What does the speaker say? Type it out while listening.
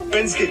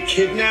friends get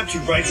kidnapped, he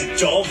rides a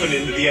dolphin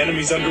into the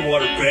enemy's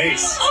underwater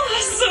base.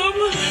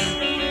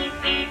 Awesome!